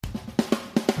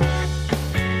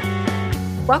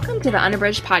Welcome to the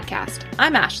Unabridged Podcast.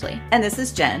 I'm Ashley. And this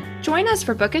is Jen. Join us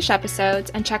for bookish episodes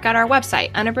and check out our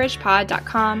website,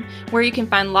 unabridgedpod.com, where you can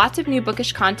find lots of new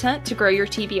bookish content to grow your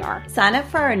TBR. Sign up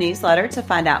for our newsletter to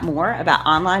find out more about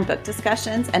online book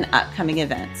discussions and upcoming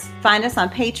events. Find us on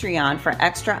Patreon for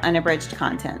extra unabridged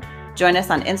content. Join us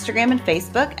on Instagram and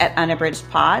Facebook at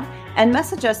unabridgedpod and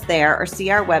message us there or see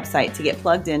our website to get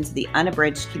plugged into the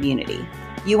Unabridged community.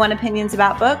 You want opinions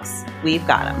about books? We've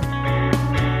got them.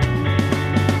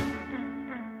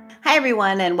 Hi,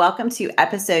 everyone, and welcome to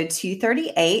episode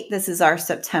 238. This is our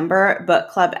September book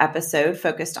club episode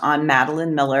focused on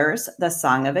Madeline Miller's The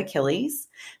Song of Achilles.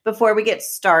 Before we get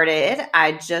started,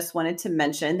 I just wanted to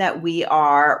mention that we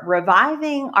are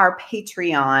reviving our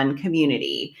Patreon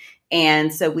community.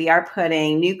 And so we are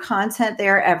putting new content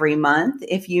there every month.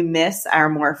 If you miss our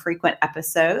more frequent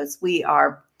episodes, we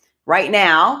are right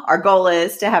now, our goal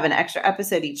is to have an extra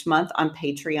episode each month on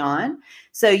Patreon.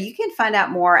 So you can find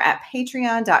out more at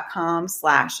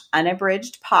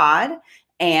patreon.com/unabridgedpod.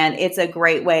 And it's a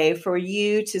great way for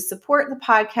you to support the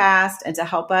podcast and to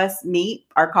help us meet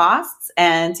our costs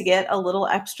and to get a little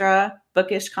extra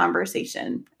bookish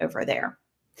conversation over there.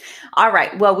 All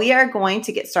right. Well, we are going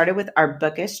to get started with our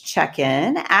bookish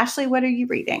check-in. Ashley, what are you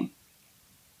reading?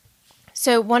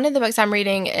 So one of the books I'm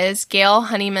reading is Gail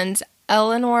Honeyman's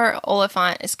Eleanor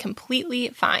Oliphant is Completely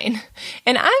Fine.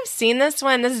 And I've seen this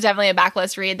one. This is definitely a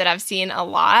backlist read that I've seen a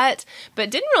lot,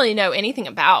 but didn't really know anything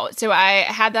about. So I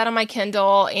had that on my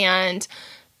Kindle and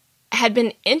had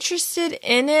been interested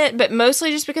in it, but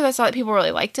mostly just because I saw that people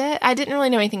really liked it. I didn't really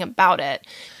know anything about it.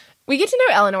 We get to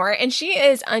know Eleanor, and she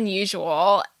is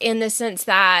unusual in the sense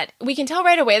that we can tell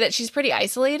right away that she's pretty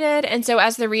isolated. And so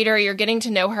as the reader, you're getting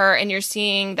to know her and you're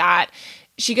seeing that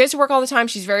she goes to work all the time.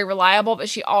 She's very reliable, but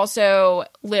she also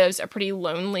lives a pretty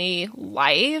lonely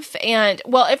life. And,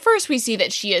 well, at first we see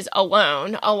that she is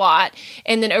alone a lot.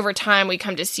 And then over time we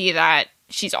come to see that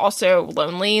she's also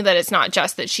lonely, that it's not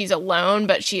just that she's alone,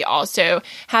 but she also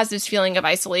has this feeling of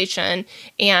isolation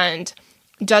and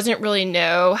doesn't really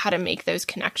know how to make those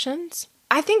connections.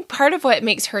 I think part of what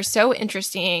makes her so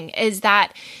interesting is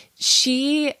that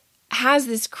she has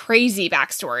this crazy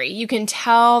backstory. You can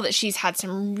tell that she's had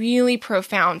some really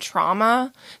profound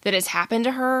trauma that has happened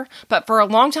to her, but for a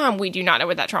long time, we do not know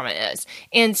what that trauma is.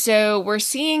 And so we're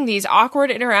seeing these awkward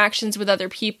interactions with other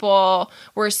people.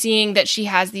 We're seeing that she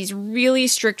has these really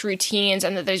strict routines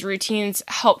and that those routines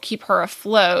help keep her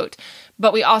afloat.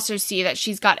 But we also see that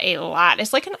she's got a lot.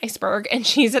 It's like an iceberg, and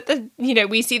she's at the,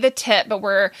 we see the tip, but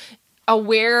we're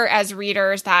aware as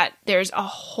readers that there's a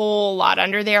whole lot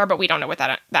under there, but we don't know what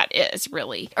that is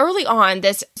really. Early on,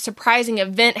 this surprising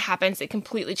event happens that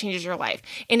completely changes your life.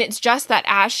 And it's just that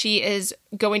as she is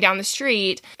going down the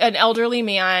street, an elderly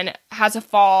man has a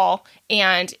fall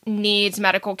and needs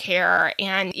medical care,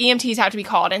 and EMTs have to be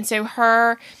called. And so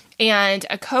her and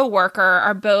a coworker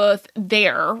are both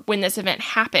there when this event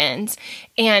happens.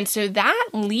 And so that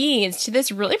leads to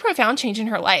this really profound change in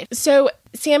her life. So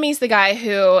Sammy's the guy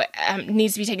who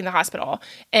needs to be taken to the hospital.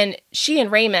 And she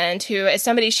and Raymond, who is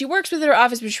somebody she works with at her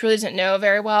office, but she really doesn't know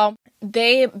very well,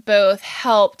 they both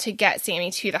help to get Sammy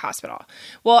to the hospital.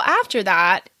 Well, after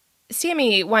that,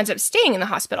 Sammy winds up staying in the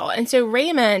hospital. And so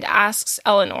Raymond asks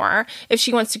Eleanor if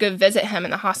she wants to go visit him in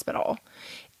the hospital.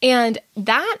 And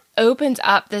that opens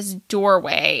up this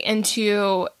doorway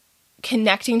into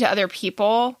connecting to other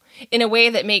people in a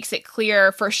way that makes it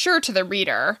clear for sure to the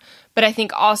reader, but I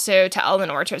think also to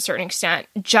Eleanor to a certain extent,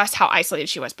 just how isolated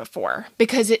she was before.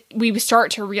 Because we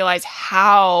start to realize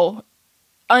how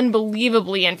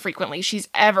unbelievably infrequently she's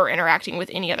ever interacting with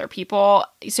any other people.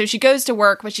 So she goes to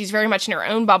work, but she's very much in her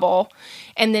own bubble.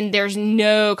 And then there's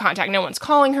no contact. No one's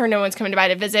calling her. No one's coming by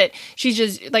to visit. She's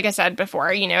just, like I said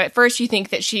before, at first you think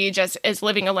that she just is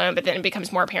living alone, but then it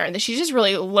becomes more apparent that she's just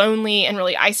really lonely and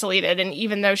really isolated. And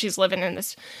even though she's living in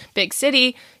this big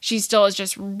city, she still is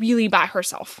just really by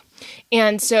herself.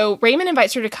 And so Raymond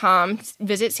invites her to come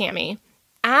visit Sammy.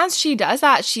 As she does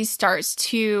that, she starts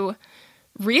to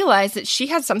realize that she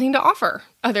has something to offer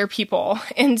other people,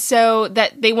 and so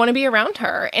that they want to be around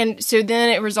her. And so then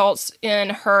it results in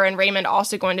her and Raymond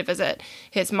also going to visit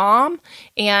his mom,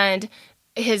 and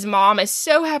his mom is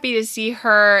so happy to see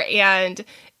her and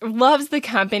loves the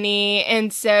company.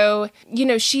 And so,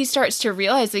 she starts to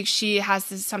realize like she has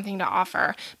something to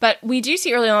offer. But we do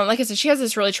see early on, like I said, she has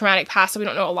this really traumatic past that we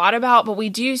don't know a lot about, but we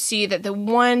do see that the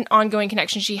one ongoing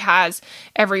connection she has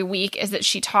every week is that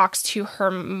she talks to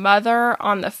her mother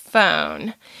on the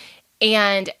phone.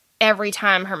 And every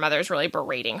time her mother's really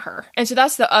berating her. And so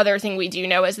that's the other thing we do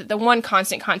know is that the one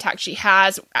constant contact she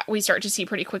has, we start to see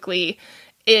pretty quickly,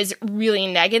 is really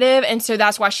negative. And so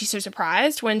that's why she's so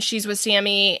surprised when she's with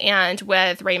Sammy and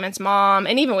with Raymond's mom,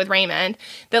 and even with Raymond,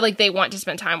 that like they want to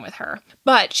spend time with her.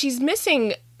 But she's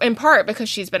missing, in part because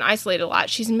she's been isolated a lot,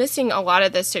 she's missing a lot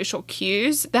of the social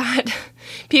cues that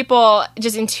people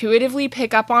just intuitively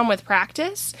pick up on with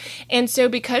practice. And so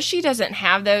because she doesn't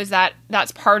have those,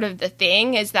 that's part of the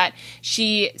thing, is that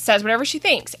she says whatever she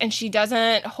thinks, and she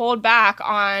doesn't hold back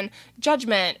on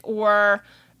judgment or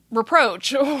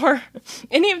reproach or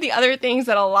any of the other things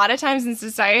that a lot of times in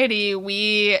society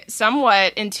we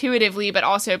somewhat intuitively, but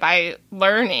also by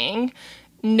learning,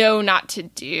 know not to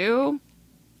do.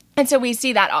 And so we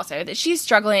see that also, that she's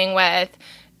struggling with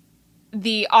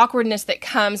the awkwardness that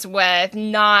comes with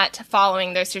not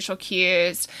following those social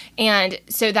cues. And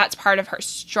so that's part of her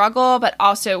struggle, but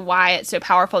also why it's so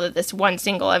powerful that this one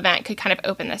single event could kind of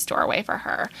open this doorway for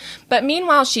her. But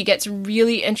meanwhile, she gets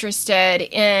really interested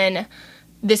in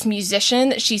this musician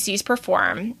that she sees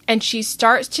perform, and she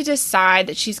starts to decide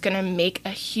that she's going to make a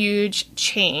huge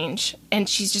change, and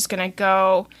she's just going to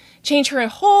go change her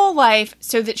whole life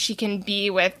so that she can be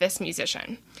with this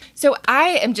musician. So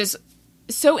I am just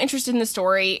so interested in the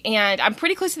story, and I'm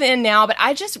pretty close to the end now, but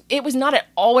it was not at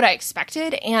all what I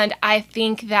expected, and I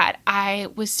think that I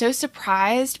was so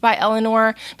surprised by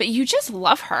Eleanor, but you just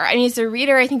love her. I mean, as a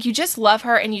reader, I think you just love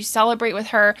her, and you celebrate with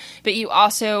her, but you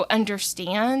also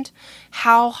understand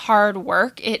how hard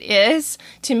work it is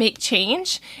to make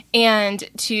change, and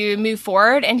to move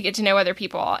forward, and to get to know other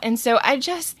people. And so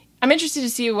I'm interested to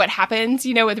see what happens,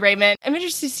 with Raymond. I'm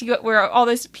interested to see where all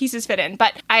those pieces fit in,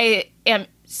 but I am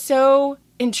so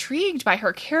intrigued by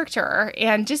her character,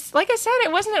 and just like I said,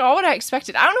 it wasn't at all what I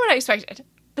expected. I don't know what I expected.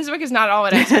 This book is not at all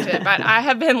what I expected, but I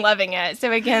have been loving it.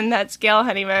 So again, that's Gail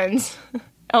Honeyman's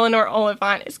Eleanor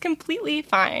Oliphant is Completely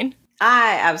Fine.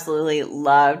 I absolutely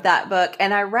loved that book,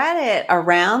 and I read it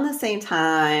around the same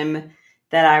time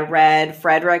that I read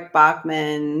Frederick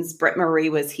Bachman's Britt Marie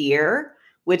Was Here,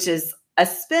 which is a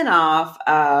spinoff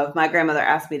of My Grandmother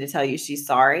Asked Me to Tell You She's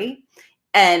Sorry.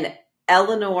 And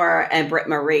Eleanor and Britt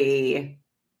Marie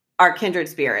are kindred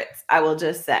spirits, I will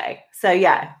just say. So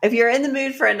yeah, if you're in the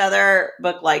mood for another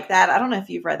book like that, I don't know if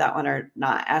you've read that one or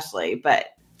not, Ashley, but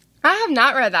I have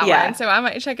not read that one, so I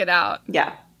might check it out.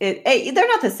 Yeah, they're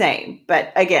not the same,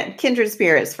 but again, kindred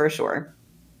spirits for sure.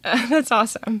 That's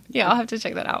awesome. Yeah, I'll have to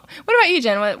check that out. What about you,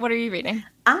 Jen? What are you reading?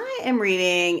 I am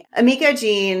reading Emiko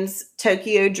Jean's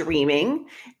Tokyo Dreaming,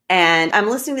 and I'm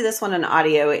listening to this one on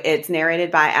audio. It's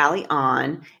narrated by Ali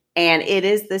An, and it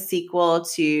is the sequel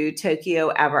to Tokyo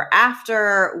Ever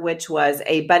After, which was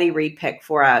a Buddy Read pick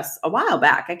for us a while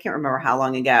back. I can't remember how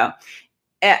long ago.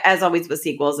 As always with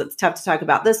sequels, it's tough to talk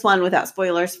about this one without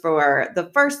spoilers for the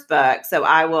first book, so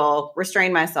I will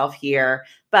restrain myself here.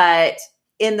 But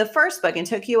in the first book, in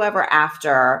Tokyo Ever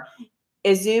After,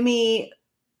 Izumi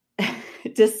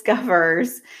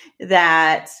discovers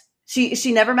that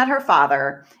she never met her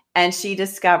father, and she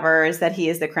discovers that he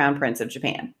is the crown prince of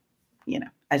Japan,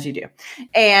 as you do.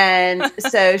 And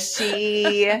so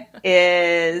she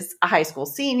is a high school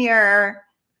senior.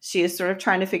 She is sort of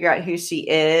trying to figure out who she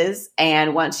is.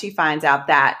 And once she finds out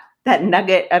that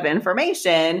nugget of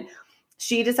information,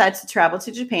 she decides to travel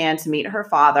to Japan to meet her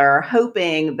father,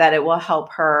 hoping that it will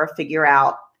help her figure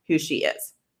out who she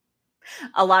is.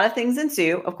 A lot of things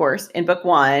ensue, of course, in book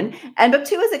one. And book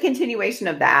two is a continuation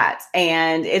of that.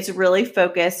 And it's really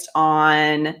focused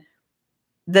on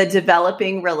the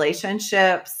developing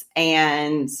relationships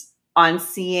and on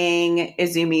seeing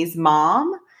Izumi's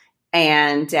mom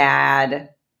and dad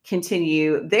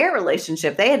continue their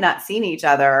relationship. They had not seen each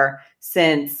other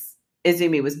since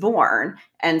Izumi was born.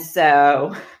 And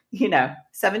so,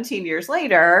 17 years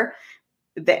later,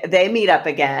 they meet up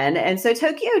again. And so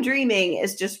Tokyo Dreaming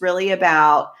is just really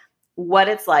about what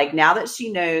it's like now that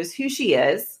she knows who she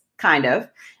is, kind of.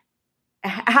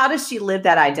 How does she live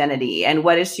that identity, and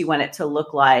what does she want it to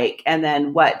look like? And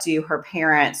then what do her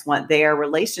parents want their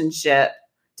relationship?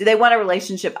 Do they want a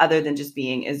relationship other than just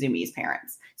being Izumi's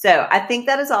parents? So I think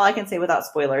that is all I can say without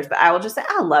spoilers, but I will just say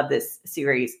I love this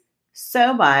series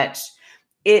so much.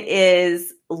 It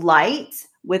is light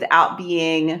without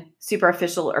being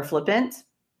superficial or flippant.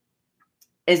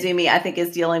 Izumi, I think,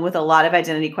 is dealing with a lot of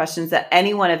identity questions that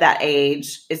anyone of that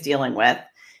age is dealing with.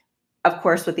 Of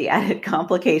course, with the added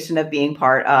complication of being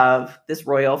part of this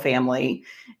royal family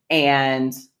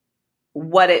and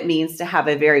what it means to have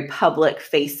a very public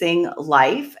facing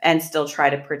life and still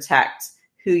try to protect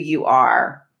who you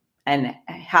are and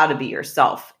how to be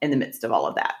yourself in the midst of all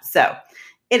of that. So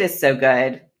it is so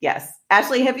good. Yes.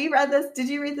 Ashley, have you read this? Did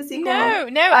you read the sequel? No. You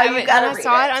When gotta I read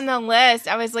saw it it on the list,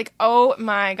 I was like, oh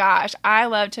my gosh, I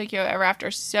love Tokyo Ever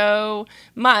After so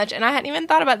much. And I hadn't even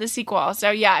thought about the sequel. So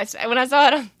yeah, when I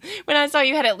saw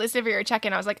you had it listed for your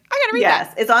check-in, I was like, I gotta read that.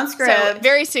 Yes, it's on Scribd. So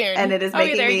very soon. And it is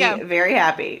making me very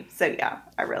happy. So yeah,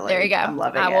 there you go. I'm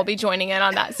loving it. I will be joining in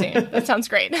on that soon. That sounds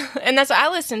great. And I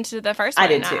listened to the first one. I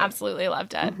did too. I absolutely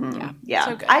loved it. Yeah.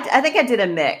 So good. I think I did a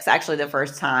mix actually the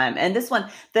first time. And this one,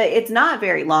 it's not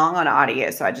very long on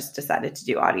audio. So I just decided to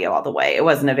do audio all the way. It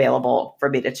wasn't available for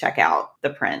me to check out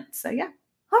the print. So yeah.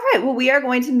 All right. Well, we are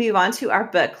going to move on to our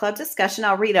book club discussion.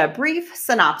 I'll read a brief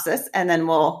synopsis and then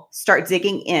we'll start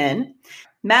digging in.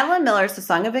 Madeline Miller's The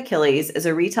Song of Achilles is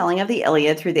a retelling of the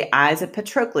Iliad through the eyes of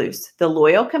Patroclus, the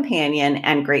loyal companion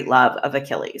and great love of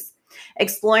Achilles.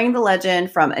 Exploring the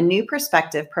legend from a new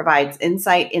perspective provides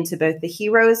insight into both the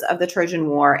heroes of the Trojan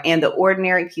War and the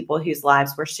ordinary people whose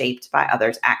lives were shaped by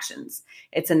others' actions.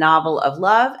 It's a novel of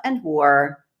love and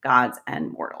war, gods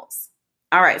and mortals.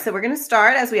 All right, so we're going to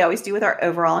start, as we always do, with our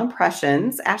overall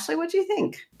impressions. Ashley, what do you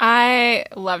think? I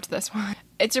loved this one.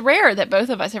 It's rare that both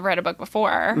of us have read a book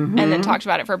before and then talked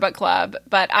about it for book club,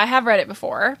 but I have read it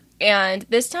before. And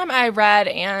this time I read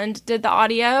and did the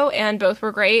audio, and both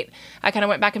were great. I kind of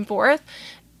went back and forth.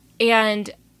 And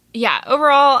yeah,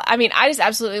 overall, I mean, I just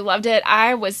absolutely loved it.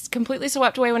 I was completely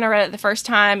swept away when I read it the first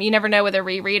time. You never know with a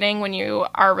rereading, when you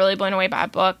are really blown away by a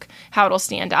book, how it'll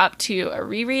stand up to a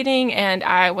rereading. And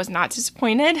I was not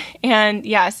disappointed. And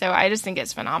yeah, so I just think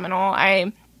it's phenomenal.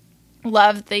 I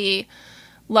love the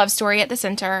love story at the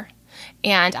center.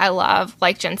 And I love,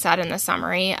 like Jen said in the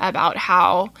summary, about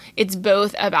how it's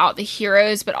both about the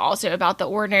heroes, but also about the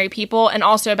ordinary people, and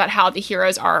also about how the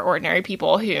heroes are ordinary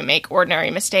people who make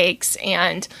ordinary mistakes.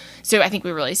 And so I think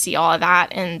we really see all of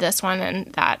that in this one, and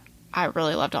that I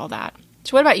really loved all that.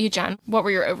 So what about you, Jen? What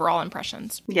were your overall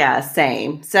impressions? Yeah,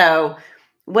 same. So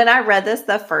when I read this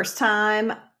the first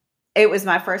time, it was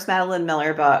my first Madeline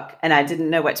Miller book, and I didn't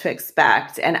know what to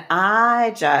expect. And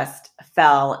I just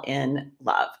fell in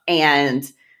love. And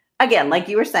again, like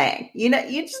you were saying, you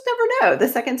just never know the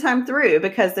second time through,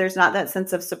 because there's not that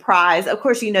sense of surprise. Of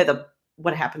course, you know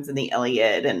what happens in the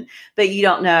Iliad, but you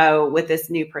don't know with this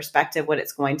new perspective what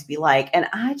it's going to be like. And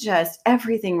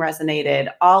everything resonated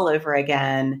all over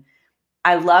again.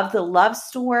 I love the love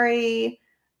story.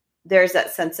 There's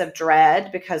that sense of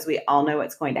dread because we all know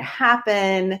what's going to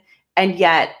happen. And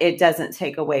yet it doesn't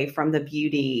take away from the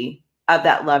beauty of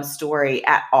that love story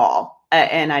at all.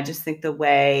 And I just think the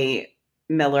way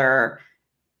Miller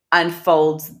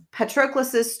unfolds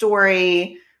Patroclus'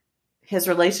 story, his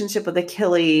relationship with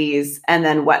Achilles, and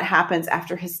then what happens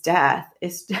after his death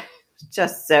is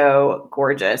just so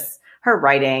gorgeous. Her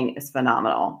writing is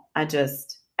phenomenal.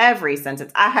 Every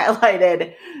sentence, I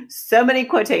highlighted so many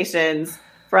quotations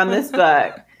from this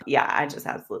book. Yeah, I just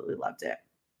absolutely loved it.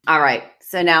 All right.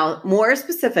 So now more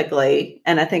specifically,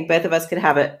 and I think both of us could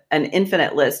have an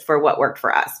infinite list for what worked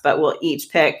for us, but we'll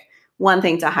each pick one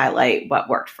thing to highlight what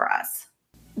worked for us.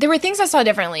 There were things I saw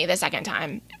differently the second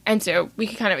time, and so we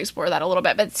could kind of explore that a little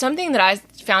bit. But something that I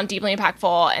found deeply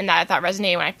impactful and that I thought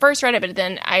resonated when I first read it, but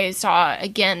then I saw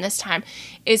again this time,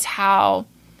 is how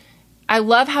I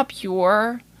love how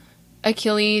pure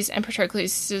Achilles and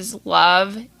Patroclus'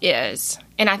 love is.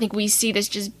 And I think we see this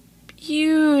just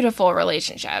beautiful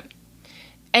relationship.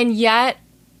 And yet,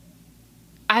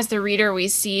 as the reader, we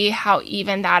see how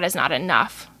even that is not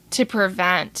enough to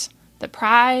prevent the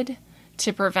pride,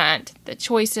 to prevent the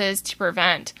choices, to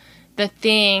prevent the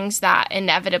things that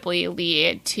inevitably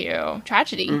lead to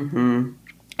tragedy. Mm-hmm.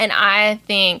 And I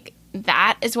think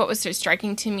that is what was so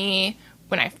striking to me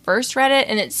when I first read it,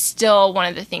 and it's still one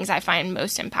of the things I find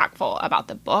most impactful about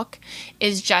the book,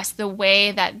 is just the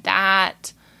way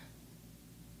that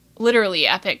literally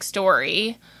epic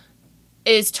story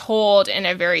is told in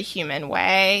a very human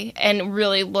way, and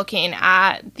really looking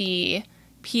at the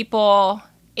people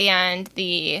and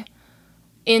the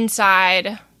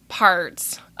inside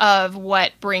parts of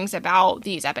what brings about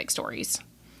these epic stories.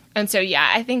 And so, yeah,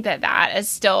 I think that is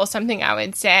still something I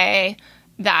would say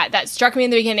that struck me in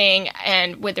the beginning,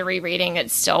 and with the rereading,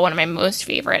 it's still one of my most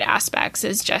favorite aspects,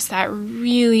 is just that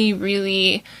really,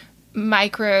 really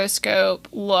microscope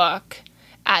look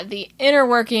at the inner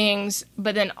workings,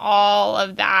 but then all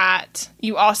of that,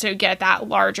 you also get that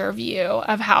larger view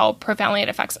of how profoundly it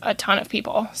affects a ton of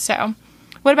people. So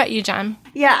what about you, Jen?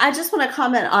 Yeah, I just want to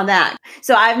comment on that.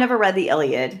 So I've never read the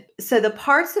Iliad. So the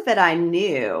parts of it I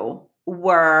knew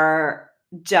were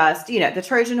just, the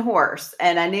Trojan horse.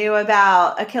 And I knew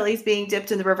about Achilles being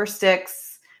dipped in the river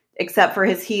Styx except for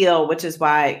his heel, which is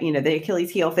why, the Achilles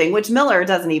heel thing, which Miller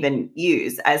doesn't even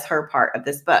use as her part of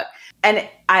this book. And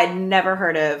I'd never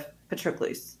heard of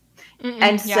Patroclus.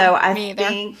 And so I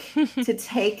think to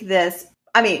take this,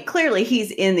 I mean, clearly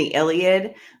he's in the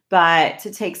Iliad, but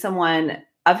to take someone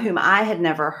of whom I had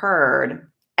never heard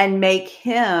and make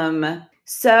him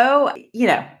so,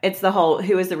 it's the whole,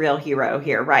 who is the real hero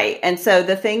here, right? And so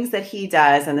the things that he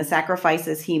does and the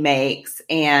sacrifices he makes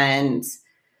and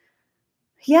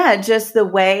just the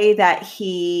way that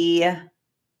he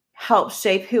helps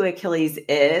shape who Achilles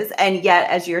is. And yet,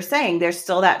 as you're saying, there's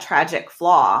still that tragic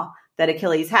flaw that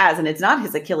Achilles has. And it's not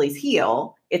his Achilles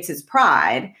heel, it's his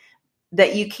pride,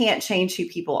 that you can't change who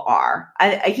people are.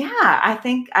 I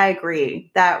think I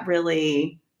agree that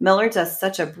really Miller does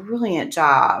such a brilliant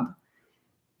job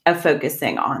of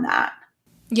focusing on that.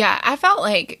 Yeah, I felt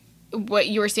like what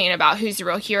you were saying about who's the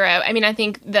real hero. I mean, I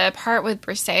think the part with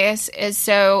Briseis is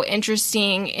so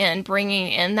interesting in bringing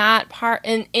in that part,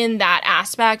 in that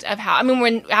aspect of how, I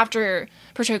mean, after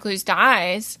Patroclus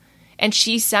dies and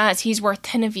she says he's worth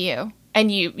 10 of you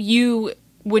and you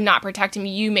would not protect him,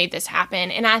 you made this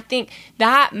happen. And I think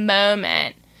that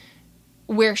moment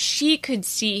where she could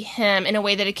see him in a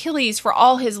way that Achilles, for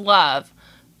all his love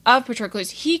of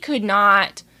Patroclus, he could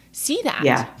not see that.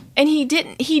 Yeah. And he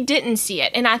didn't see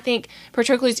it. And I think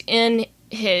Patroclus in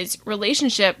his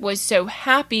relationship was so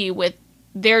happy with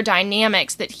their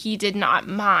dynamics that he did not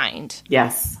mind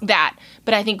that.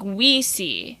 But I think we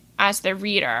see as the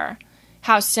reader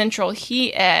how central he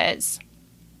is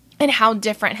and how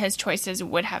different his choices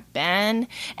would have been.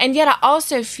 And yet I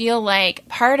also feel like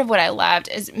part of what I loved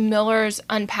is Miller's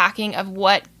unpacking of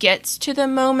what gets to the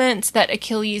moments that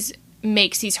Achilles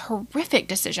makes these horrific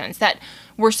decisions that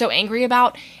we're so angry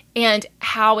about, and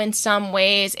how in some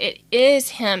ways it is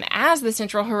him as the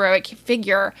central heroic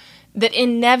figure that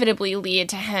inevitably lead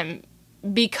to him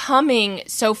becoming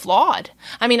so flawed.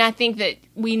 I mean, I think that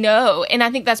we know, and I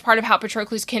think that's part of how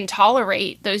Patroclus can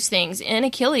tolerate those things in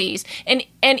Achilles. And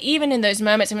even in those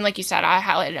moments, I mean, like you said, I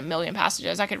highlighted a million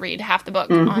passages. I could read half the book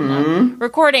on the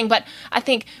recording, but I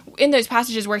think in those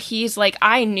passages where he's like,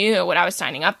 I knew what I was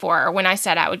signing up for when I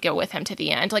said I would go with him to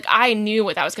the end. Like, I knew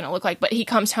what that was going to look like, but he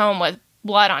comes home with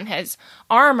blood on his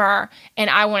armor, and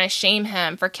I want to shame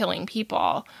him for killing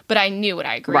people, but I knew what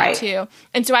I agreed to.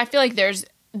 And so I feel like there's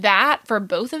that for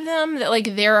both of them, that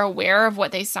like they're aware of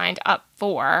what they signed up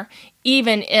for,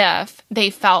 even if they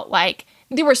felt like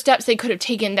there were steps they could have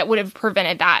taken that would have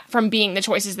prevented that from being the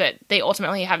choices that they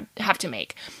ultimately have to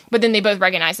make. But then they both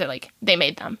recognize that like they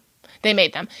made them.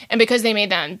 And because they made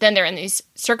them, then they're in these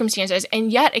circumstances. And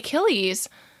yet Achilles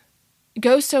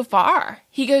goes so far.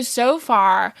 He goes so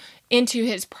far into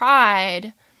his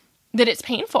pride that it's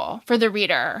painful for the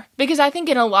reader. Because I think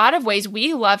in a lot of ways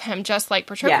we love him just like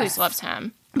Patroclus loves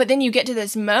him. But then you get to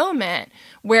this moment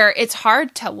where it's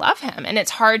hard to love him and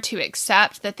it's hard to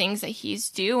accept the things that he's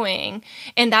doing.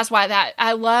 And that's why that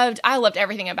I loved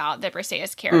everything about the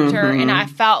Briseis character. And I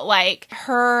felt like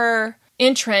her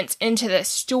entrance into the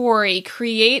story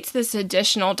creates this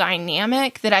additional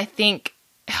dynamic that I think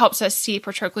helps us see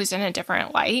Patroclus in a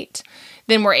different light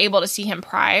than we're able to see him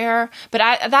prior. But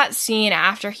that scene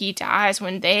after he dies,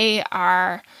 when they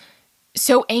are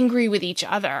so angry with each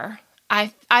other,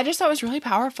 I just thought it was really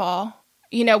powerful.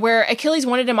 You know, where Achilles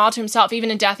wanted him all to himself. Even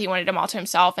in death, he wanted him all to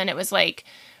himself. And it was like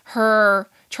her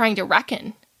trying to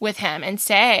reckon with him and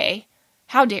say,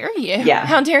 how dare you? Yeah.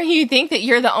 How dare you think that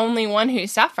you're the only one who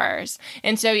suffers?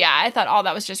 And so, yeah, I thought all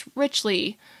that was just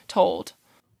richly told.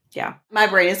 Yeah. My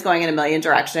brain is going in a million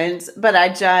directions, but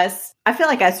I feel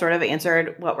like I sort of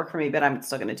answered what worked for me, but I'm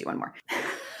still going to do one more.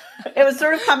 It was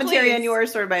sort of commentary on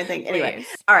yours, sort of my thing. Anyway.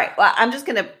 All right. Well, I'm just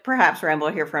going to perhaps ramble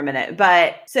here for a minute.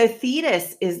 But so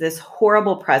Thetis is this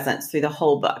horrible presence through the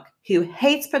whole book who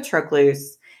hates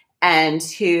Patroclus and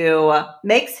who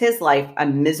makes his life a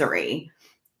misery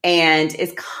and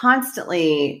is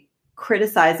constantly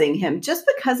criticizing him just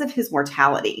because of his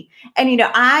mortality. And, you know,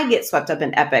 I get swept up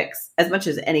in epics as much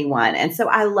as anyone. And so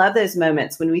I love those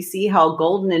moments when we see how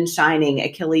golden and shining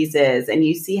Achilles is, and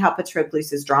you see how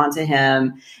Patroclus is drawn to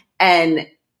him. And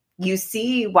you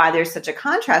see why there's such a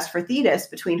contrast for Thetis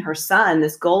between her son,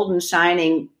 this golden,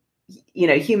 shining, you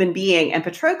know, human being, and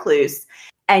Patroclus.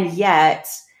 And yet,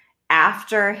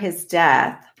 after his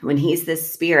death, when he's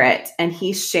this spirit and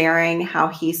he's sharing how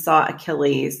he saw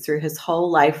Achilles through his whole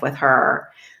life with her,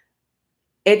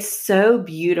 it's so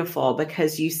beautiful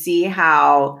because you see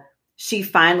how she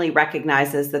finally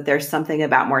recognizes that there's something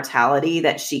about mortality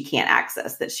that she can't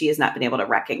access, that she has not been able to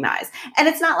recognize. And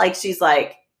it's not like she's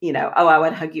like, you know, oh, I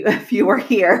would hug you if you were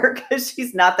here, because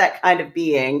she's not that kind of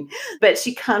being. But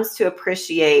she comes to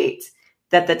appreciate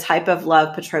that the type of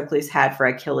love Patroclus had for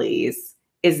Achilles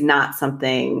is not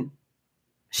something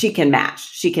she can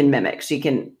match, she can mimic, she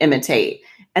can imitate.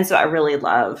 And so I really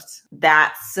loved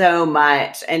that so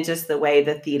much, and just the way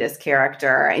the Thetis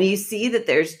character, and you see that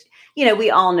there's, we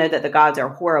all know that the gods are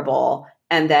horrible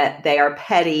and that they are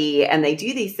petty and they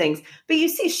do these things, but you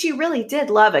see she really did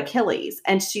love Achilles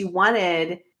and she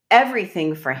wanted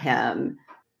everything for him,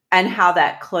 and how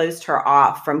that closed her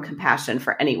off from compassion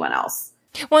for anyone else.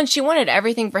 Well, and she wanted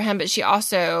everything for him, but she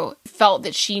also felt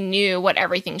that she knew what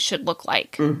everything should look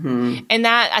like. Mm-hmm. And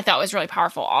that I thought was really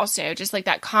powerful also, just like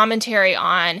that commentary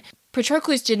on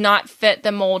Patroclus did not fit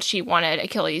the mold she wanted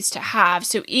Achilles to have.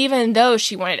 So even though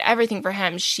she wanted everything for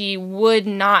him, she would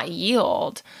not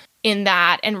yield in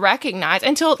that and recognize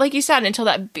until, like you said, until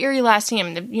that very last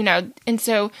scene, and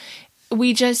so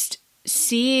we just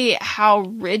see how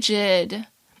rigid.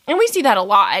 And we see that a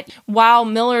lot. While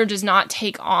Miller does not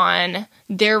take on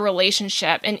their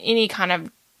relationship in any kind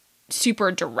of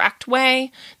super direct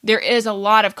way, there is a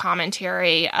lot of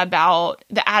commentary about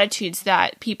the attitudes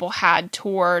that people had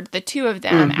toward the two of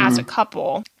them as a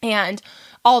couple and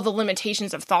all the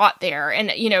limitations of thought there.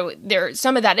 And,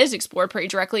 some of that is explored pretty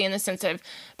directly in the sense of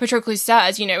Patroclus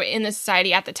says, in the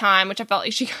society at the time, which I felt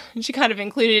like she kind of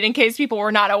included in case people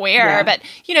were not aware, but,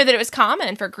 that it was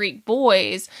common for Greek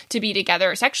boys to be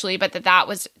together sexually, but that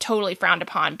was totally frowned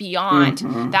upon beyond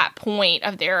that point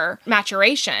of their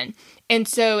maturation. And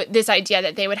so this idea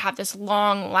that they would have this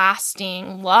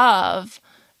long-lasting love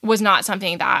was not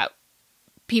something that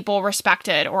people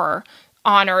respected or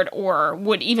honored or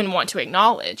would even want to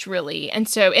acknowledge, really. And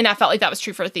I felt like that was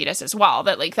true for Thetis as well,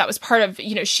 that like that was part of,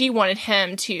 she wanted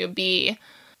him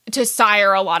to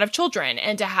sire a lot of children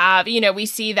and to have, we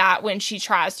see that when she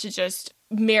tries to just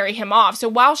marry him off. So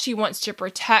while she wants to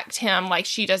protect him, like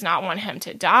she does not want him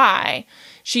to die,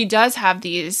 she does have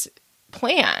these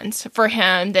plans for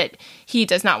him that he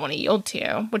does not want to yield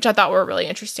to, which I thought were really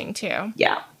interesting too.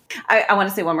 Yeah. I want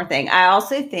to say one more thing. I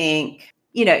also think,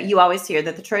 you always hear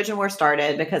that the Trojan War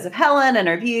started because of Helen and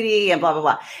her beauty and blah, blah,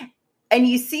 blah. And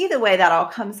you see the way that all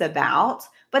comes about,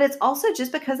 but it's also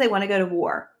just because they want to go to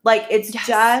war. Like it's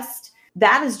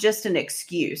that is just an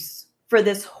excuse for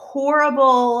this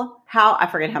horrible, I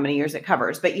forget how many years it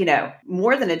covers, but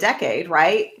more than a decade,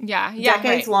 right? Yeah.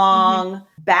 Decades long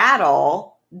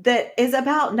battle that is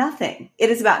about nothing.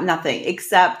 It is about nothing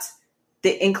except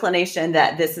the inclination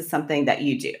that this is something that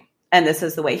you do. And this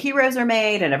is the way heroes are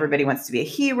made, and everybody wants to be a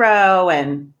hero.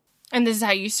 And this is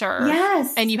how you serve.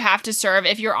 Yes. And you have to serve.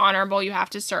 If you're honorable, you have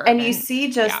to serve. And you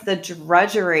see just the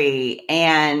drudgery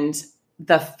and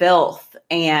the filth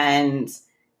and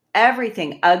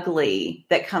everything ugly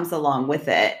that comes along with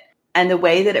it. And the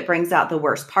way that it brings out the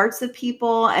worst parts of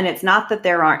people. And it's not that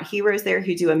there aren't heroes there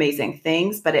who do amazing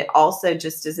things, but it also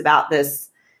just is about this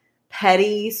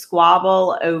petty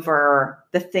squabble over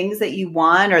the things that you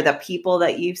won or the people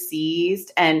that you've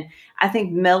seized. And I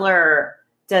think Miller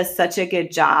does such a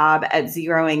good job at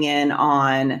zeroing in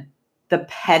on the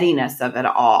pettiness of it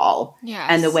all. Yes.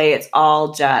 And the way it's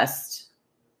all just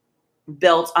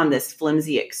built on this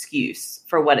flimsy excuse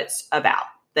for what it's about.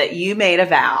 That you made a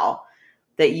vow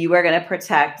that you are going to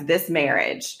protect this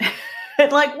marriage.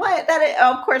 Like what?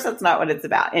 Of course, that's not what it's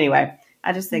about. Anyway,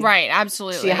 I just think right,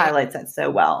 absolutely, she highlights that so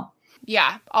well.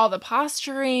 Yeah, all the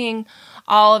posturing,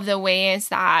 all of the ways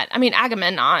that,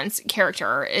 Agamemnon's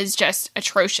character is just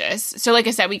atrocious. So like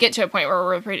I said, we get to a point where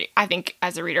we're pretty, I think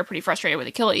as a reader, pretty frustrated with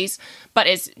Achilles, but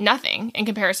it's nothing in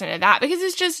comparison to that because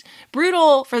it's just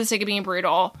brutal for the sake of being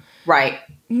brutal. Right.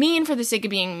 Mean for the sake of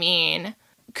being mean.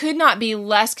 Could not be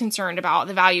less concerned about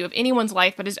the value of anyone's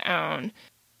life but his own.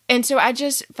 And so I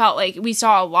just felt like we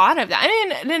saw a lot of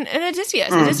that. And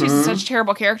Odysseus. Odysseus is such a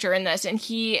terrible character in this, and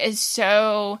he is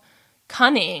so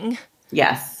cunning,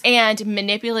 yes, and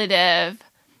manipulative,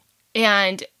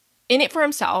 and in it for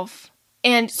himself.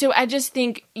 And so I just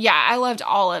think, I loved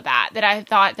all of that. That I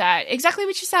thought that exactly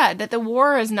what you said, that the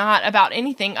war is not about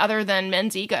anything other than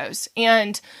men's egos,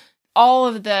 and all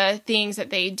of the things that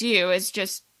they do is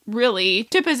just really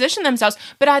to position themselves.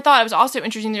 But I thought it was also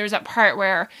interesting. There was that part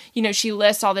where she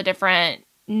lists all the different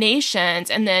nations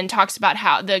and then talks about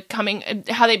how they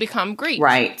become Greek,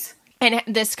 right? And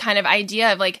this kind of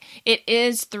idea of like, it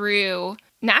is through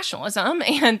nationalism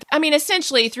and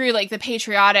essentially through like the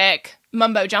patriotic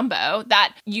mumbo jumbo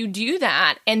that you do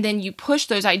that. And then you push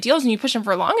those ideals and you push them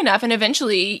for long enough. And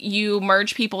eventually you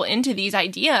merge people into these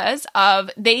ideas of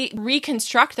they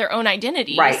reconstruct their own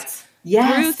identities. Right.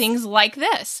 Yes. Through things like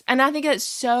this. And I think it's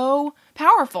so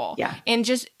powerful. Yeah. And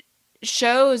just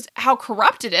shows how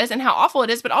corrupt it is and how awful it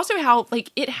is, but also how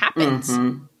like it happens.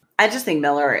 I just think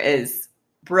Miller is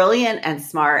brilliant and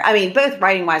smart. I mean, both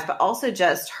writing wise, but also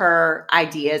just her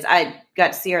ideas. I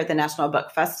got to see her at the National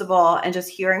Book Festival and just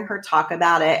hearing her talk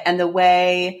about it and the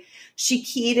way she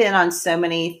keyed in on so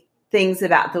many things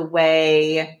about the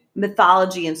way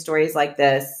mythology and stories like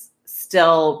this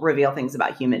still reveal things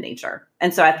about human nature.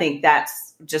 And so I think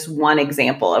that's just one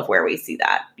example of where we see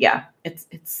that. Yeah,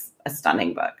 it's a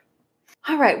stunning book.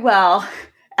 All right. Well,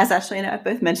 as Ashley and I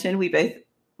both mentioned, we both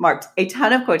marked a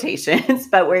ton of quotations,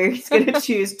 but we're going to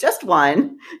choose just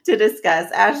one to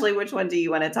discuss. Ashley, which one do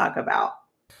you want to talk about?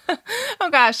 Oh,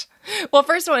 gosh. Well,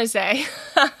 first I want to say,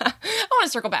 I want to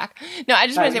circle back. No, I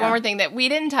just want to say one more thing that we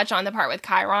didn't touch on the part with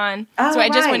Chiron. So I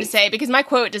just wanted to say, because my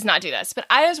quote does not do this, but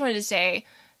I just wanted to say,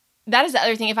 that is the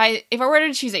other thing. If I were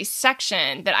to choose a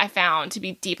section that I found to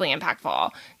be deeply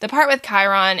impactful, the part with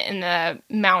Chiron in the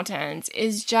mountains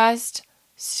is just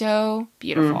so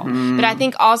beautiful. Mm-hmm. But I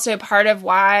think also part of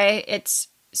why it's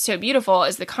so beautiful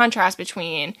is the contrast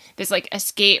between this like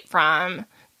escape from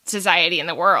society and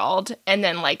the world and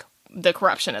then like the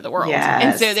corruption of the world. Yes.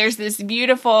 And so there's this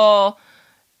beautiful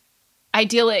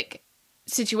idyllic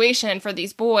situation for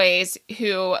these boys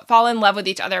who fall in love with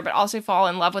each other but also fall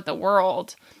in love with the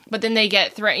world. But then they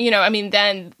get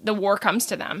then the war comes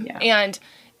to them and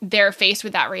they're faced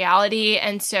with that reality.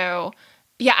 And so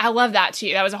yeah, I love that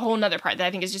too. That was a whole nother part that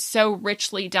I think is just so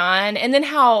richly done. And then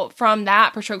how from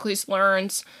that Patroclus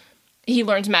learns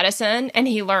medicine and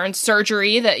he learns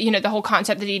surgery, that, the whole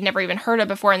concept that he'd never even heard of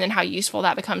before, and then how useful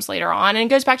that becomes later on. And it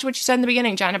goes back to what you said in the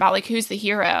beginning, Jen, about like who's the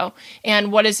hero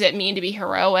and what does it mean to be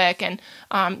heroic. And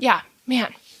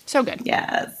man, so good.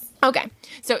 Yes. Okay.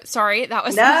 So sorry, that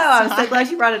was... No, I'm so glad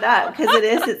you brought it up because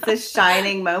it's this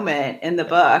shining moment in the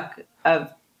book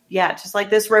of, just like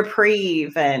this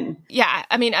reprieve and... Yeah,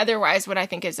 I mean, otherwise what I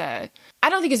think is I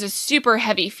don't think it's a super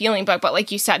heavy feeling book, but like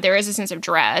you said, there is a sense of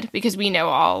dread because we know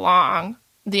all along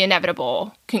the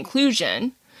inevitable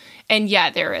conclusion. And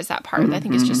yet there is that part that I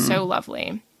think is just so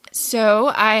lovely.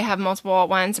 So I have multiple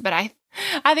ones, but I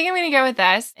think I'm going to go with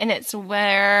this. And it's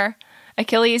where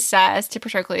Achilles says to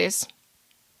Patroclus,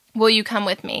 "Will you come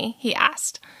with me?" he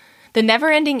asked. The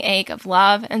never-ending ache of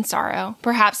love and sorrow.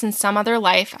 Perhaps in some other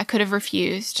life I could have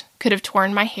refused, could have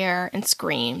torn my hair and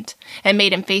screamed, and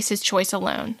made him face his choice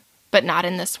alone, but not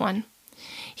in this one.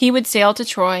 He would sail to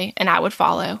Troy, and I would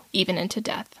follow, even into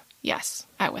death. Yes,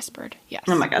 I whispered, yes.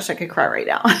 Oh my gosh, I could cry right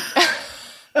now. That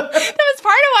was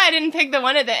part of why I didn't pick the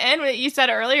one at the end that you said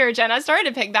earlier, Jen. I started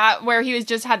to pick that where he was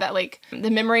just had that like the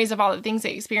memories of all the things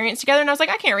they experienced together, and I was like,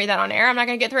 I can't read that on air. I'm not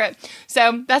going to get through it.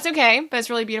 So that's okay, but it's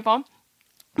really beautiful.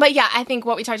 But yeah, I think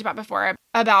what we talked about before,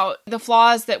 about the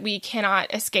flaws that we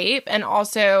cannot escape and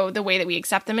also the way that we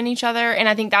accept them in each other. And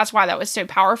I think that's why that was so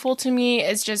powerful to me,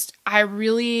 is just I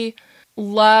really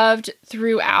loved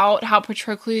throughout how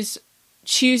Patroclus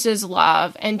chooses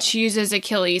love and chooses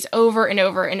Achilles over and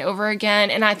over and over again.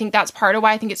 And I think that's part of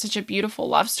why I think it's such a beautiful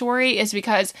love story, is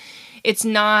because it's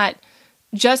not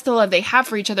just the love they have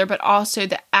for each other, but also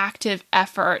the active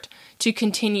effort to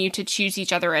continue to choose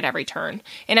each other at every turn.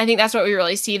 And I think that's what we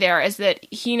really see there, is that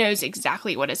he knows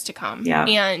exactly what is to come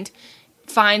and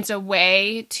finds a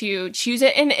way to choose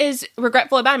it and is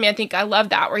regretful about it. I mean, I think I love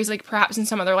that, where he's like, perhaps in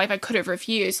some other life I could have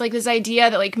refused. Like this idea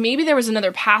that like maybe there was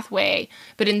another pathway,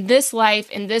 but in this life,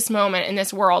 in this moment, in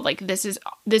this world, like this is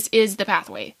the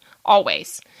pathway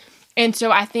always. And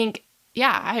so I think,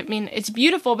 I mean, it's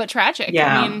beautiful, but tragic.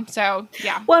 Yeah. I mean, so,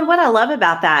 yeah. Well, and what I love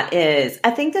about that is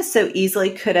I think this so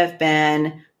easily could have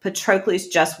been Patroclus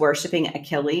just worshiping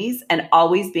Achilles and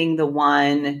always being the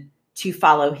one to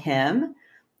follow him.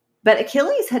 But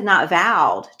Achilles had not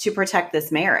vowed to protect this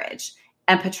marriage,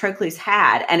 and Patroclus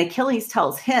had. And Achilles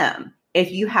tells him, if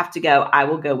you have to go, I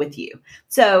will go with you.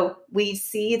 So we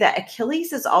see that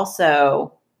Achilles is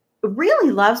also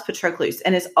really loves Patroclus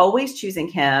and is always choosing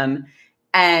him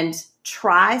and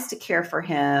tries to care for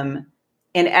him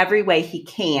in every way he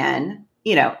can.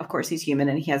 Of course, he's human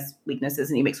and he has weaknesses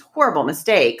and he makes horrible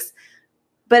mistakes,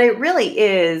 but it really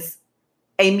is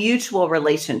a mutual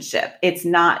relationship. It's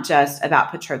not just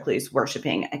about Patroclus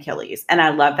worshiping Achilles. And I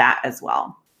love that as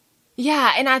well.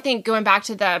 Yeah. And I think going back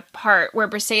to the part where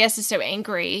Briseis is so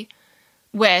angry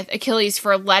with Achilles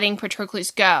for letting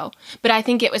Patroclus go, but I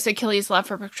think it was Achilles' love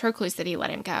for Patroclus that he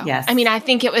let him go. Yes. I mean, I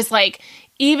think it was like,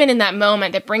 even in that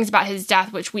moment that brings about his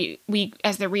death, which we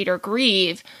as the reader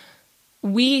grieve,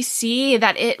 we see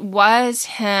that it was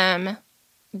him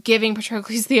giving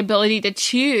Patroclus the ability to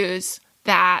choose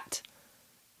that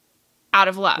out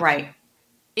of love. Right.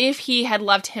 if he had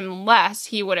loved him less,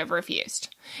 he would have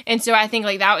refused. And so I think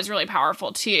like that was really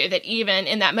powerful too, that even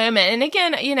in that moment, and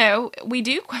again, you know, we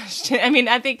do question, I mean,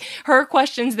 I think her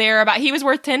questions there about he was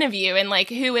worth 10 of you and like,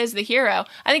 who is the hero?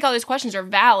 I think all those questions are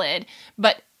valid,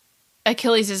 but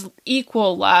Achilles'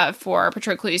 equal love for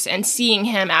Patroclus and seeing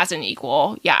him as an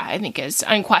equal, yeah, I think is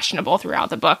unquestionable throughout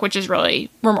the book, which is really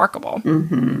remarkable.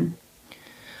 Mm-hmm.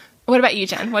 What about you,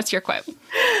 Jen? What's your quote?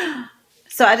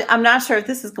 So I'm not sure if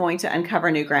this is going to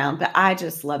uncover new ground, but I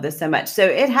just love this so much. So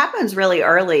it happens really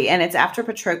early, and it's after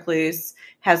Patroclus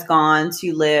has gone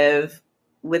to live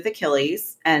with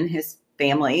Achilles and his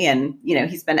family, and, you know,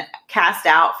 he's been cast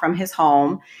out from his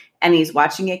home, and he's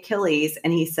watching Achilles,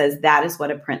 and he says, that is what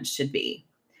a prince should be.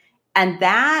 And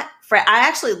that, I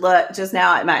actually looked just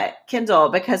now at my Kindle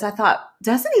because I thought,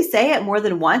 doesn't he say it more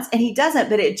than once? And he doesn't,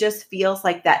 but it just feels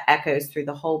like that echoes through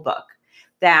the whole book,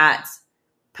 that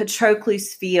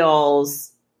Patroclus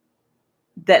feels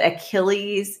that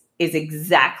Achilles is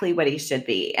exactly what he should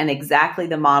be and exactly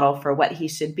the model for what he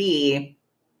should be.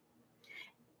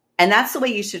 And that's the way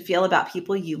you should feel about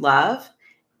people you love.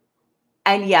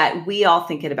 And yet we all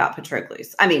think it about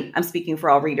Patroclus. I mean, I'm speaking for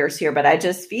all readers here, but I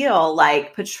just feel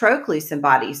like Patroclus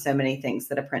embodies so many things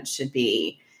that a prince should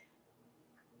be.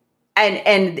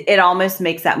 And it almost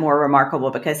makes that more remarkable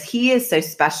because he is so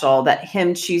special that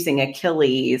him choosing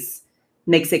Achilles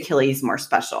makes Achilles more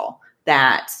special,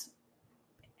 that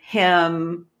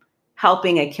him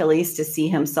helping Achilles to see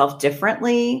himself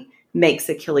differently makes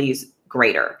Achilles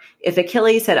greater. If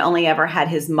Achilles had only ever had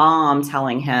his mom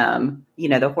telling him, you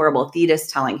know, the horrible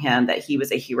Thetis telling him that he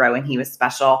was a hero and he was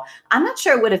special, I'm not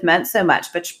sure it would have meant so much,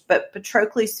 but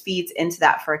Patroclus feeds into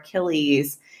that for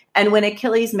Achilles. And when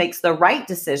Achilles makes the right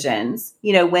decisions,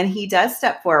 you know, when he does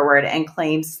step forward and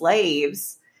claim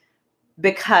slaves,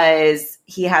 because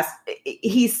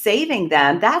he's saving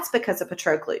them, that's because of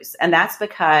Patroclus. And that's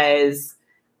because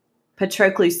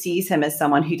Patroclus sees him as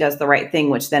someone who does the right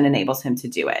thing, which then enables him to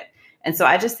do it. And so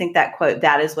I just think that quote,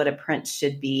 that is what a prince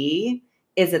should be,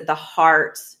 is at the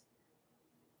heart.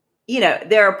 You know,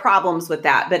 there are problems with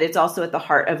that, but it's also at the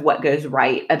heart of what goes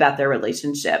right about their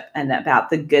relationship and about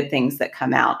the good things that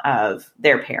come out of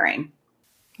their pairing.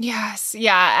 Yes.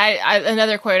 Yeah. I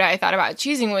another quote I thought about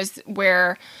choosing was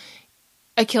where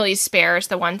Achilles spares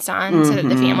the one son so that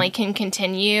the family can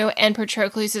continue. And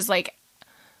Patroclus is like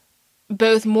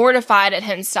both mortified at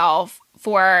himself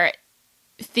for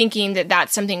thinking that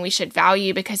that's something we should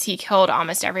value because he killed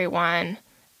almost everyone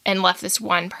and left this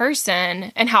one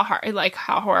person, and how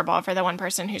horrible for the one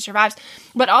person who survives.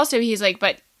 But also he's like,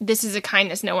 but this is a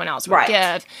kindness no one else would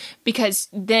give, because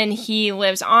then he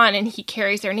lives on and he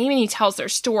carries their name and he tells their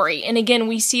story. And again,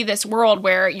 we see this world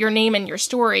where your name and your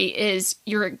story is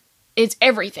it's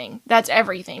everything. That's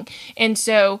everything. And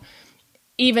so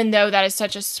even though that is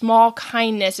such a small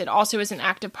kindness, it also is an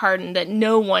act of pardon that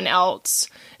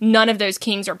none of those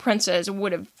kings or princes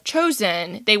would have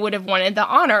chosen. They would have wanted the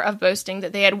honor of boasting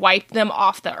that they had wiped them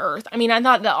off the earth. I mean, I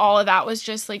thought that all of that was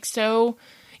just like so,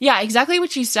 yeah, exactly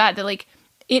what you said, that like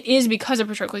it is because of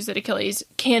Patroclus that Achilles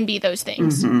can be those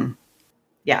things. Mm-hmm.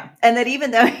 Yeah. And that even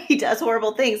though he does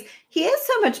horrible things, he is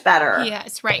so much better.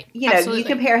 Yes, right. You know, you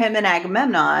compare him and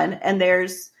Agamemnon, and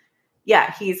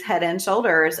he's head and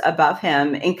shoulders above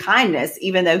him in kindness,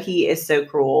 even though he is so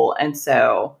cruel and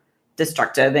so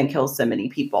destructive and kills so many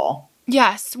people.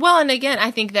 Yes. Well, and again, I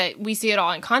think that we see it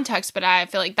all in context, but I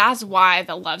feel like that's why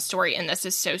the love story in this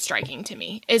is so striking to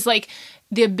me, is like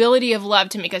the ability of love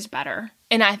to make us better.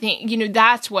 And I think, you know,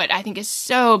 that's what I think is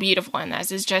so beautiful in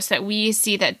this, is just that we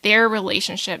see that their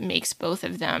relationship makes both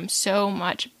of them so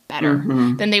much better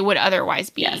than they would otherwise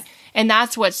be. Yes. And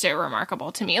that's what's so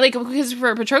remarkable to me. Like, because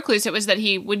for Patroclus, it was that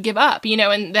he would give up, you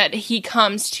know, and that he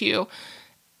comes to,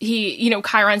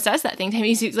 Chiron says that thing to him.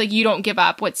 He's like, you don't give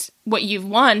up what you've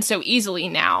won so easily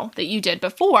now that you did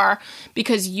before,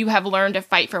 because you have learned to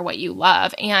fight for what you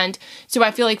love. And so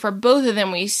I feel like for both of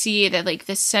them, we see that like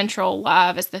the central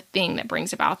love is the thing that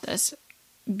brings about this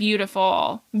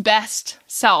beautiful best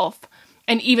self.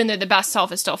 And even though the best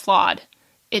self is still flawed,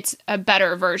 it's a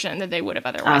better version than they would have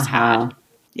otherwise had.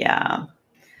 Yeah.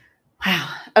 Wow.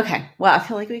 Okay. Well, I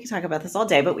feel like we could talk about this all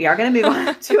day, but we are going to move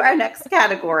on to our next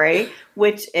category,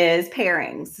 which is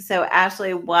pairings. So,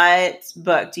 Ashley, what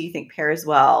book do you think pairs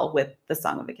well with The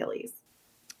Song of Achilles?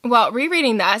 Well,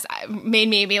 rereading this made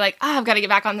me be like, I've got to get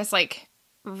back on this like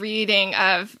reading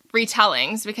of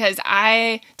retellings, because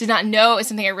I did not know it was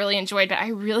something I really enjoyed, but I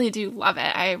really do love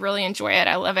it. I really enjoy it.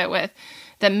 I love it with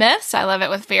the myths. I love it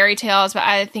with fairy tales, but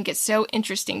I think it's so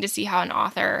interesting to see how an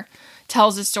author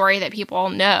tells a story that people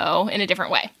know in a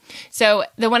different way. So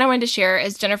the one I wanted to share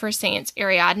is Jennifer Saint's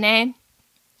Ariadne.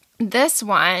 This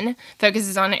one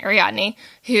focuses on Ariadne,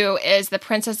 who is the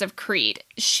princess of Crete.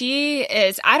 She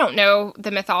is, I don't know the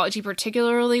mythology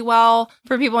particularly well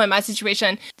for people in my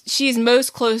situation. She's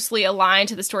most closely aligned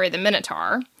to the story of the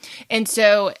Minotaur. And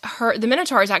so the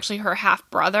Minotaur is actually her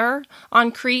half-brother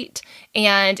on Crete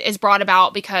and is brought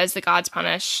about because the gods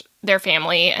punish their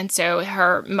family. And so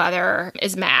her mother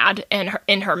is mad, and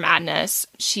in her madness,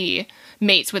 she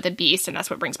mates with a beast, and that's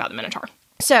what brings about the Minotaur.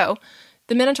 So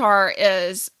the Minotaur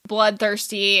is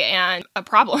bloodthirsty and a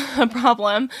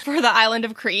problem for the island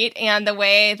of Crete. And the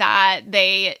way that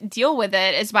they deal with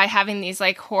it is by having these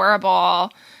like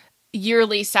horrible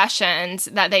yearly sessions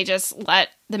that they just let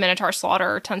the Minotaur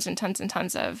slaughter tons and tons and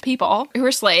tons of people who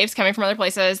are slaves coming from other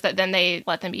places that then they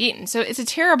let them be eaten. So it's a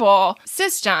terrible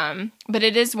system, but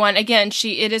it is one, again,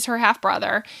 it is her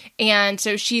half-brother. And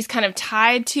so she's kind of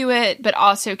tied to it, but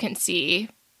also can see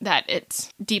that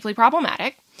it's deeply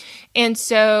problematic. And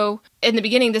so in the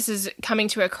beginning, this is coming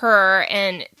to occur,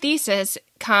 and Theseus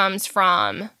comes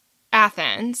from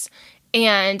Athens,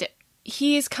 and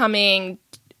he's coming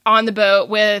on the boat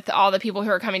with all the people who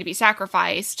are coming to be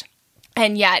sacrificed,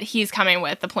 and yet he's coming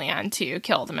with the plan to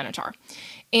kill the Minotaur.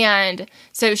 And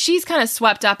so she's kind of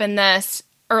swept up in this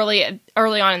early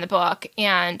on in the book,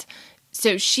 and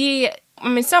so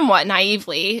somewhat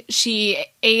naively, she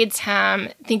aids him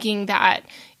thinking that,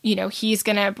 he's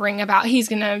going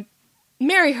to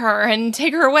marry her and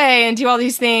take her away and do all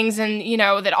these things. And,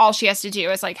 that all she has to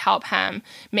do is like help him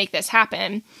make this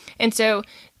happen. And so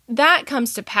that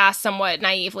comes to pass somewhat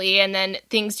naively. And then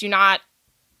things do not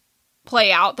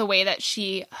play out the way that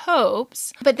she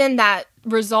hopes. But then that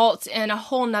results in a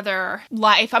whole nother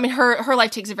life. I mean, her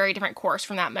life takes a very different course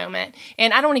from that moment.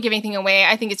 And I don't want to give anything away.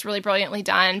 I think it's really brilliantly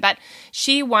done. But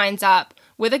she winds up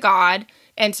with a god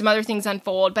and some other things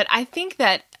unfold. But I think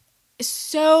that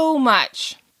so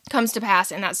much comes to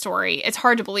pass in that story. It's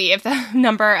hard to believe the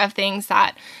number of things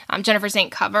that Jennifer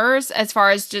Saint covers as far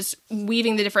as just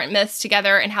weaving the different myths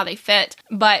together and how they fit.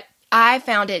 But I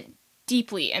found it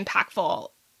deeply impactful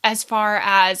as far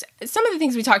as some of the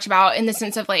things we talked about in the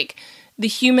sense of like the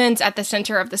humans at the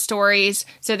center of the stories.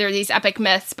 So there are these epic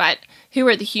myths, but who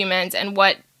are the humans and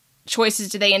what choices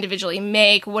do they individually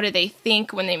make? What do they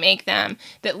think when they make them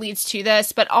that leads to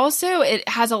this? But also it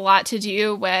has a lot to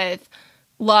do with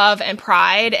love and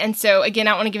pride. And so again,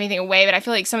 I don't want to give anything away, but I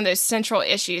feel like some of those central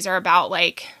issues are about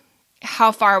like,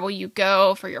 how far will you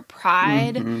go for your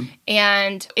pride? Mm-hmm.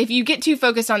 And if you get too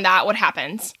focused on that, what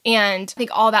happens? And I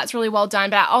think all that's really well done,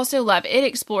 but I also love it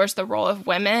explores the role of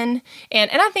women.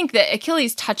 And I think that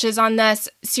Achilles touches on this.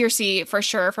 Circe, for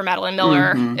sure, for Madeline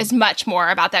Miller, is much more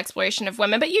about the exploration of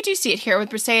women. But you do see it here with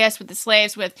Briseis, with the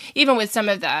slaves, even with some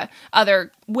of the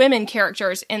other women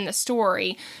characters in the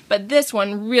story. But this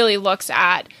one really looks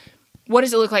at what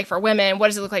does it look like for women? What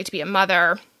does it look like to be a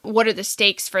mother? What are the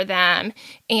stakes for them?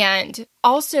 And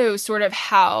also sort of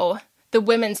how the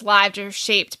women's lives are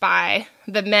shaped by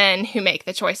the men who make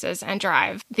the choices and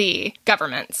drive the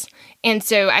governments. And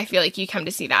so I feel like you come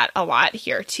to see that a lot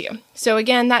here too. So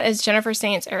again, that is Jennifer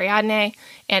Saint's Ariadne,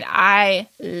 and I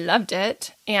loved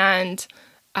it. And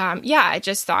I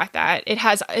just thought that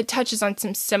it touches on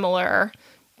some similar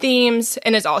themes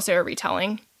and is also a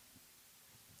retelling.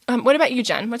 What about you,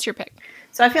 Jen? What's your pick?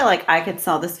 So I feel like I could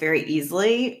solve this very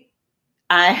easily.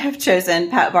 I have chosen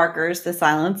Pat Barker's The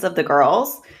Silence of the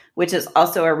Girls, which is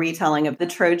also a retelling of the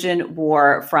Trojan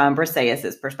War from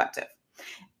Briseis' perspective.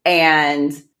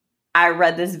 And I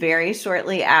read this very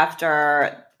shortly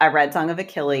after I read Song of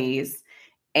Achilles.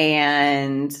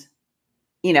 And,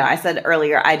 I said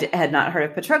earlier, I had not heard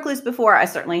of Patroclus before. I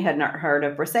certainly had not heard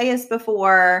of Briseis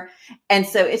before. And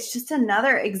so it's just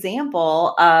another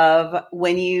example of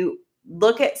when you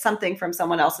look at something from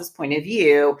someone else's point of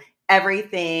view,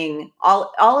 everything,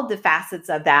 all of the facets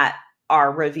of that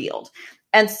are revealed.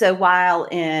 And so while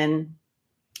in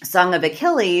Song of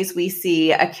Achilles, we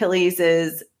see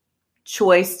Achilles'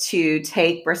 choice to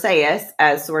take Briseis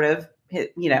as sort of,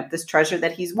 this treasure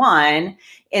that he's won,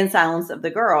 in Silence of the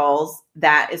Girls,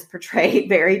 that is portrayed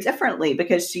very differently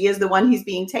because she is the one who's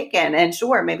being taken. And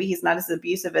sure, maybe he's not as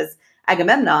abusive as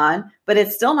Agamemnon, but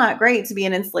it's still not great to be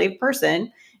an enslaved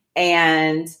person.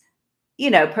 And,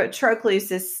 Patroclus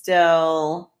is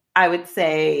still, I would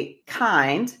say,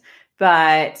 kind,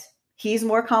 but he's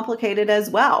more complicated as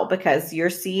well because you're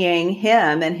seeing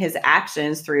him and his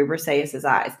actions through Briseis'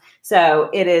 eyes. So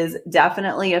it is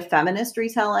definitely a feminist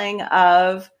retelling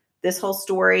of this whole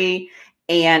story.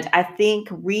 And I think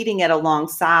reading it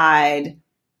alongside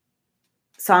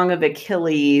Song of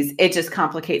Achilles, it just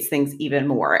complicates things even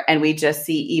more. And we just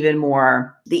see even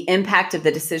more the impact of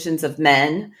the decisions of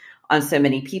men on so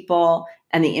many people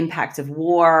and the impact of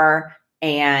war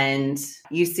And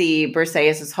you see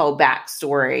Briseis' whole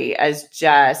backstory as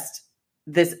just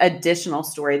this additional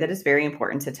story that is very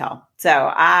important to tell. So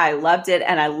I loved it,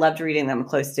 and I loved reading them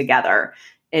close together.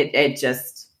 It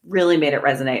just really made it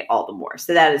resonate all the more.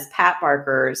 So that is Pat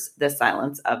Barker's The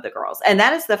Silence of the Girls. And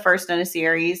that is the first in a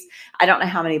series. I don't know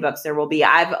how many books there will be.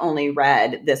 I've only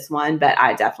read this one, but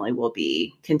I definitely will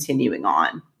be continuing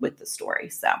on with the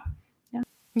story. So,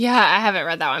 yeah, I haven't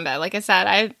read that one, but like I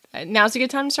said, now's a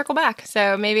good time to circle back.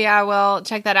 So maybe I will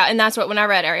check that out. And that's what, when I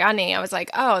read Ariadne, I was like,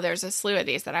 oh, there's a slew of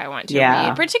these that I want to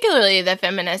read, particularly the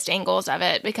feminist angles of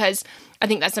it, because I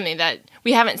think that's something that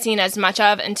we haven't seen as much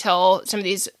of until some of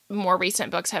these more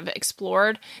recent books have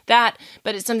explored that.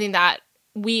 But it's something that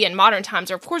we in modern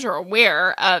times, of course, are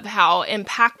aware of how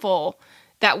impactful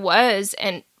that was,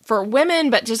 and for women,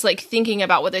 but just like thinking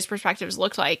about what those perspectives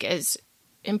looked like is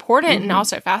important and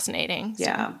also fascinating.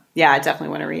 So. Yeah, I definitely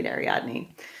want to read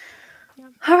Ariadne. Yeah.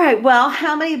 All right. Well,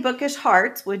 how many bookish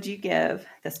hearts would you give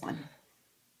this one?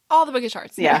 All the bookish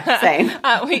hearts. Yeah, same.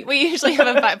 We usually have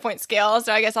a 5-point scale,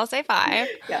 so I guess I'll say 5.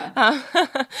 Yeah.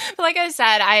 But like I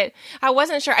said, I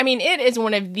wasn't sure. I mean, it is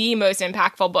one of the most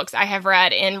impactful books I have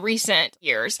read in recent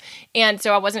years, and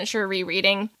so I wasn't sure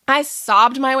rereading. I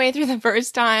sobbed my way through the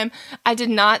first time. I did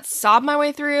not sob my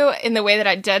way through in the way that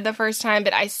I did the first time,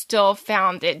 but I still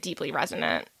found it deeply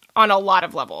resonant on a lot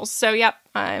of levels. So, yep,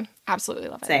 I absolutely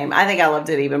love it. Same. I think I loved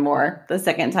it even more the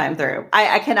second time through.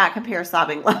 I cannot compare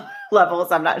sobbing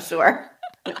levels. I'm not sure.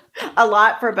 A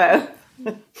lot for both.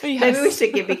 Yes. Maybe we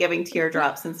should be giving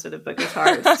teardrops instead of bookish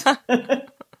hearts.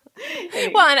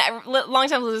 Well, and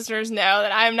longtime listeners know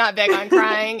that I am not big on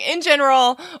crying in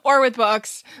general or with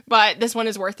books, but this one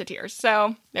is worth the tears.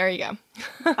 So there you go.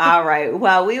 All right.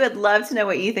 Well, we would love to know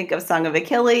what you think of Song of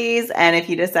Achilles. And if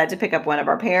you decide to pick up one of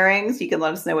our pairings, you can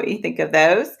let us know what you think of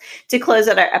those. To close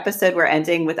out our episode, we're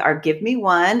ending with our Give Me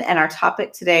One. And our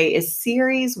topic today is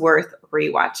series worth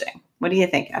rewatching. What do you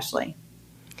think, Ashley?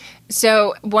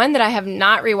 So one that I have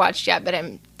not rewatched yet, but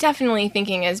I'm definitely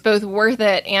thinking is both worth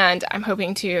it and I'm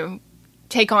hoping to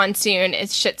take on soon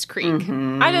is Schitt's Creek.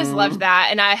 Mm-hmm. I just loved that.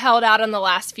 And I held out on the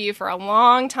last few for a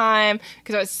long time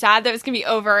because I was sad that it was going to be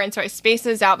over. And so I spaced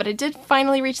those out, but it did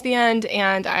finally reach the end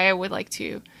and I would like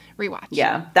to rewatch.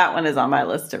 Yeah, that one is on my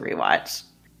list to rewatch.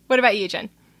 What about you, Jen?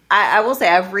 I will say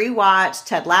I've rewatched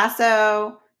Ted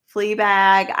Lasso,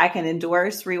 Fleabag. I can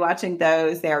endorse rewatching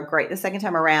those. They are great the second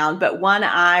time around, but one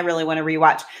I really want to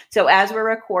rewatch. So as we're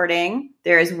recording,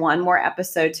 there is one more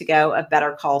episode to go of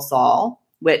Better Call Saul,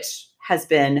 which has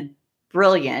been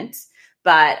brilliant.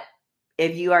 But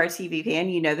if you are a TV fan,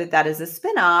 you know that that is a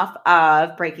spinoff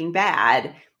of Breaking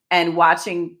Bad. And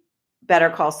watching Better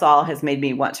Call Saul has made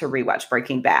me want to rewatch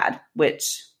Breaking Bad,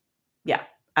 which, yeah,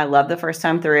 I love the first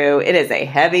time through. It is a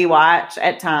heavy watch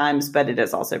at times, but it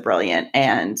is also brilliant.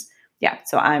 And yeah,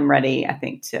 so I'm ready, I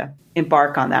think, to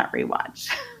embark on that rewatch.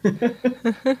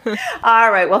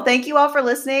 All right. Well, thank you all for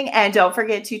listening. And don't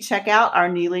forget to check out our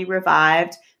newly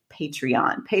revived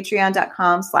Patreon,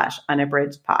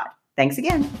 patreon.com/unabridgedpod. Thanks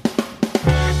again.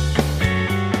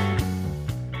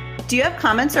 Do you have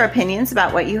comments or opinions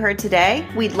about what you heard today?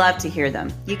 We'd love to hear them.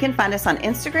 You can find us on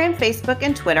Instagram, Facebook,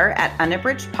 and Twitter at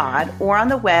unabridgedpod or on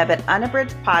the web at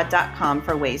unabridgedpod.com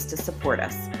for ways to support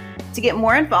us. To get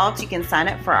more involved, you can sign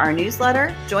up for our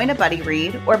newsletter, join a buddy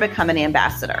read, or become an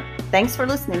ambassador. Thanks for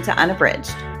listening to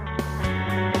Unabridged.